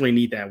Spurs definitely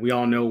need that. We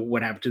all know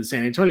what happened to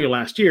San Antonio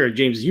last year.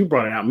 James, you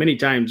brought it out many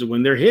times.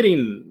 When they're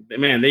hitting,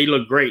 man, they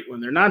look great. When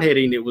they're not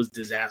hitting, it was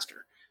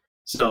disaster.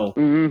 So,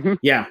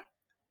 yeah,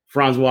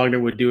 Franz Wagner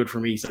would do it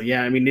for me. So,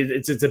 yeah,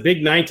 it's a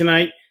big night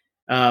tonight.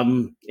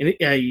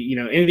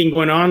 Anything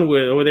going on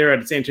over there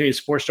at San Antonio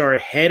Sports Star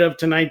ahead of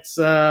tonight's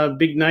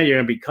big night? You're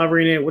going to be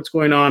covering it. What's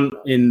going on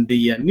in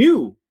the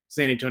new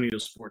San Antonio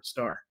Sports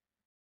Star?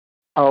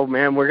 Oh,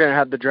 man, we're going to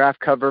have the draft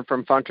covered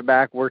from front to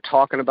back. We're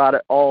talking about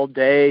it all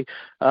day.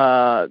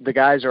 The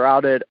guys are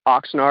out at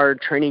Oxnard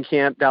training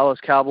camp, Dallas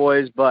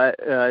Cowboys, but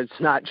it's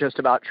not just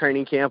about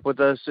training camp with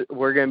us.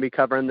 We're going to be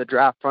covering the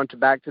draft front to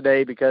back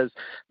today because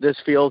this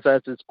feels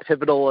as it's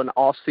pivotal an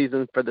off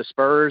season for the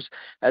Spurs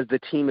as the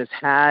team has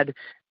had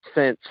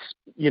since,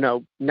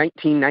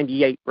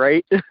 1998,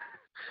 right?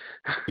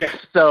 Yeah.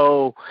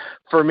 So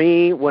for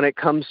me, when it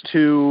comes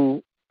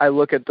to I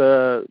look at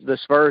the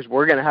Spurs,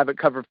 we're going to have it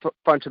covered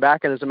front to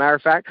back. And as a matter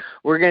of fact,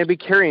 we're going to be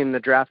carrying the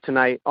draft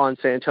tonight on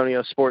San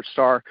Antonio Sports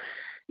Star,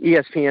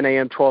 ESPN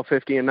AM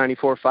 1250 and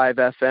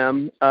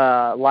 94.5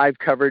 FM. Live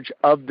coverage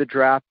of the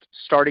draft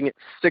starting at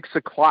 6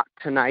 o'clock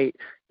tonight.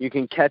 You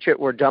can catch it.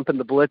 We're dumping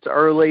the blitz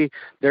early.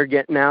 They're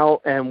getting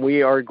out, and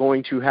we are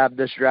going to have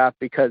this draft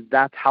because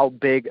that's how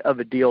big of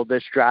a deal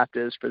this draft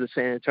is for the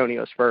San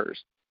Antonio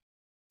Spurs.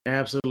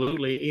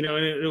 Absolutely.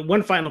 And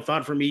one final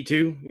thought for me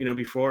too,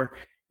 before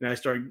I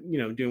start,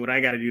 doing what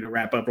I got to do to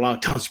wrap up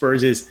Locked On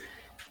Spurs is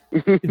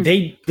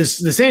the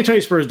San Antonio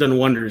Spurs done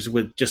wonders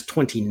with just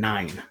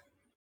 29.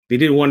 They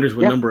did wonders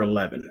with number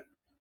 11.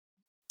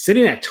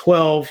 Sitting at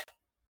 12,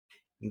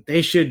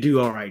 they should do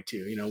all right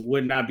too.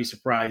 Would not be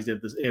surprised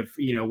if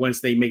once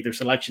they make their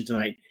selection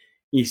tonight,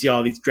 you see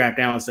all these draft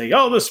analysts say,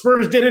 "Oh, the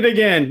Spurs did it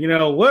again."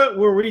 What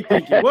were we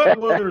thinking? Well,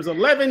 there's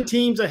 11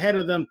 teams ahead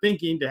of them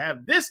thinking to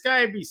have this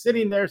guy be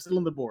sitting there still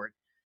on the board.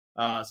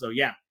 So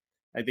yeah.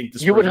 I think the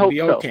Spurs will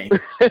be okay.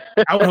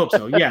 I would hope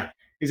so. Yeah,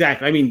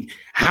 exactly.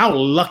 How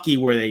lucky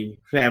were they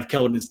to have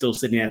Keldon still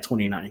sitting at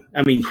 29?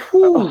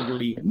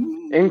 Holy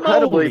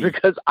incredibly, moly.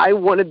 Because I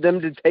wanted them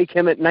to take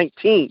him at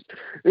 19.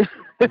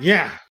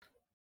 Yeah,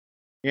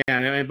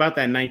 about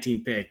that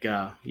 19 pick.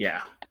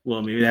 Yeah.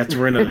 Well, maybe that's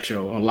for another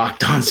show on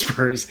Locked On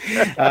Spurs.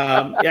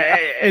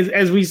 As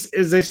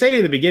I stated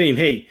in the beginning,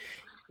 hey,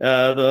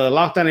 the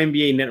Locked On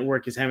NBA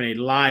Network is having a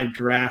live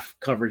draft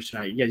coverage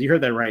tonight. Yeah, you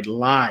heard that right,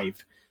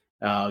 live.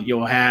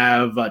 You'll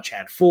have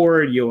Chad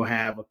Ford. You'll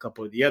have a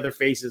couple of the other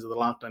faces of the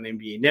Locked On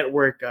NBA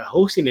Network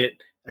hosting it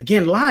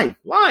again live.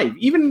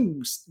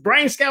 Even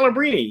Brian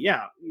Scalabrine.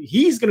 Yeah,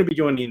 he's going to be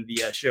joining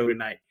the show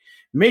tonight.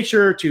 Make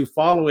sure to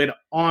follow it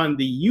on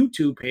the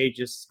YouTube page.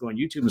 Just go on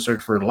YouTube and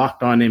search for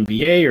Locked On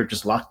NBA or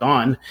just Locked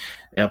On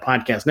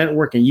Podcast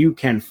Network, and you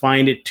can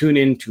find it. Tune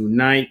in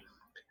tonight.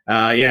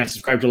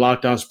 Subscribe to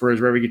Locked On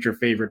Spurs wherever you get your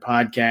favorite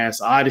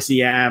podcasts.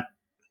 Odyssey app.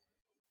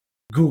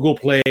 Google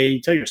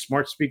Play, tell your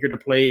smart speaker to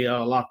play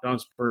Locked On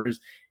Spurs.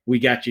 We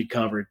got you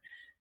covered.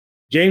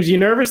 James, you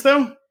nervous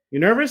though? You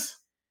nervous?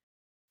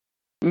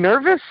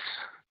 Nervous?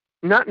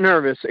 Not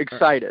nervous,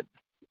 excited.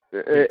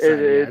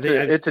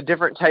 It's a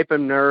different type of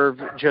nerve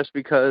just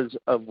because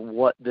of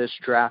what this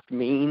draft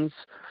means.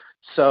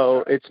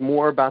 So it's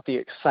more about the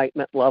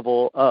excitement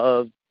level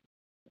of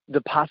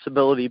the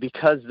possibility,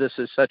 because this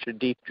is such a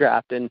deep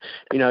draft. And,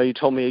 you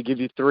told me to give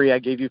you 3. I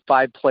gave you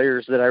 5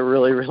 players that I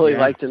really, really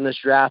liked in this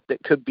draft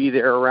that could be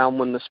there around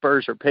when the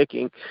Spurs are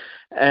picking.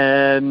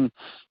 And,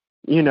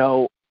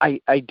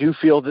 I do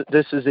feel that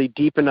this is a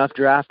deep enough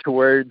draft to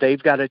where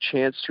they've got a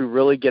chance to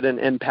really get an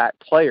impact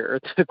player.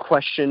 The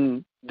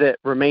question that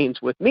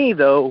remains with me,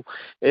 though,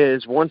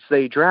 is once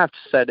they draft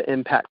said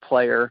impact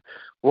player,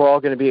 we're all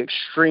going to be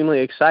extremely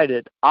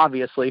excited,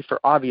 obviously,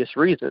 for obvious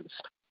reasons.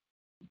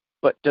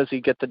 But does he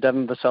get the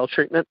Devin Vassell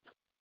treatment?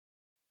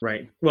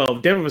 Right. Well,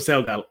 Devin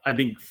Vassell got, I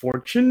think,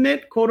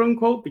 fortunate, quote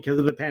unquote, because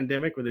of the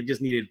pandemic where they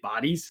just needed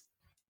bodies.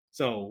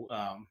 So,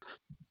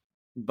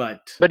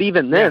 but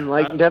even then,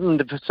 Devin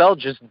Vassell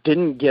just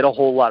didn't get a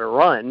whole lot of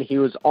run. He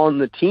was on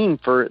the team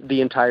for the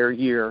entire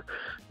year,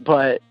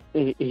 but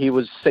he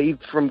was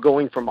saved from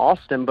going from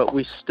Austin, but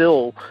we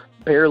still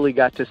barely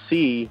got to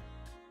see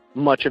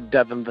much of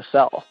Devin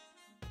Vassell.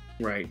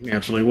 Right,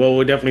 absolutely. Well,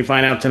 we'll definitely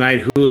find out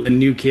tonight who the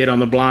new kid on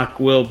the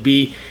block will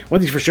be. One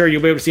thing's for sure,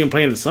 you'll be able to see him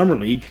play in the Summer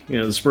League.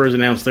 The Spurs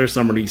announced their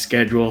Summer League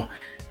schedule.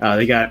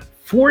 They got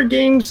 4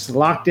 games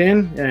locked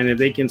in, and if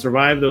they can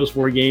survive those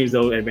 4 games,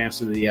 they'll advance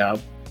to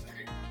the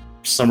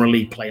Summer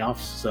League playoffs.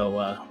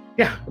 So,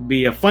 it'll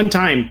be a fun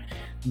time.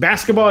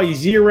 Basketball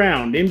is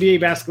year-round. NBA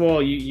basketball,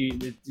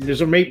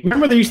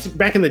 remember there used to,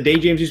 back in the day,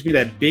 James, used to be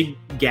that big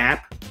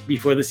gap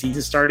before the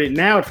season started.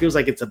 Now it feels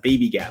like it's a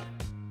baby gap,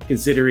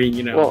 considering,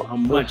 how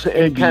much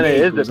it kind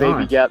of is a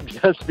baby gap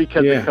just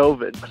because of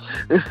COVID.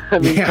 I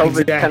mean,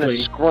 COVID kind of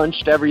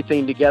scrunched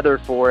everything together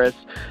for us.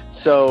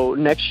 So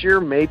next year,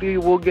 maybe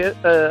we'll get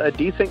a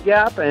decent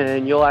gap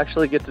and you'll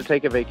actually get to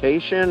take a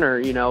vacation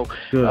or,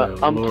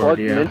 unplug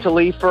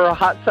mentally for a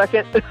hot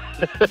second.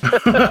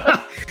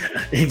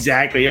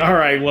 Exactly. All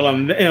right. Well,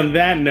 on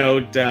that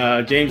note,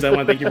 James, I want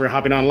to thank you for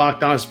hopping on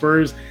Locked On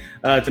Spurs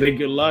today.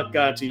 Good luck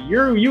to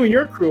you and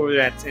your crew over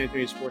at San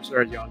Antonio Sports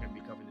Stars. Y'all going to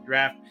be covering the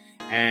draft.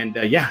 And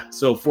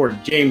so for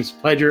James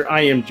Pledger,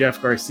 I am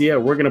Jeff Garcia.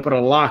 We're going to put a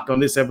lock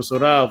on this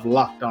episode of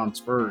Locked On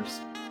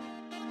Spurs.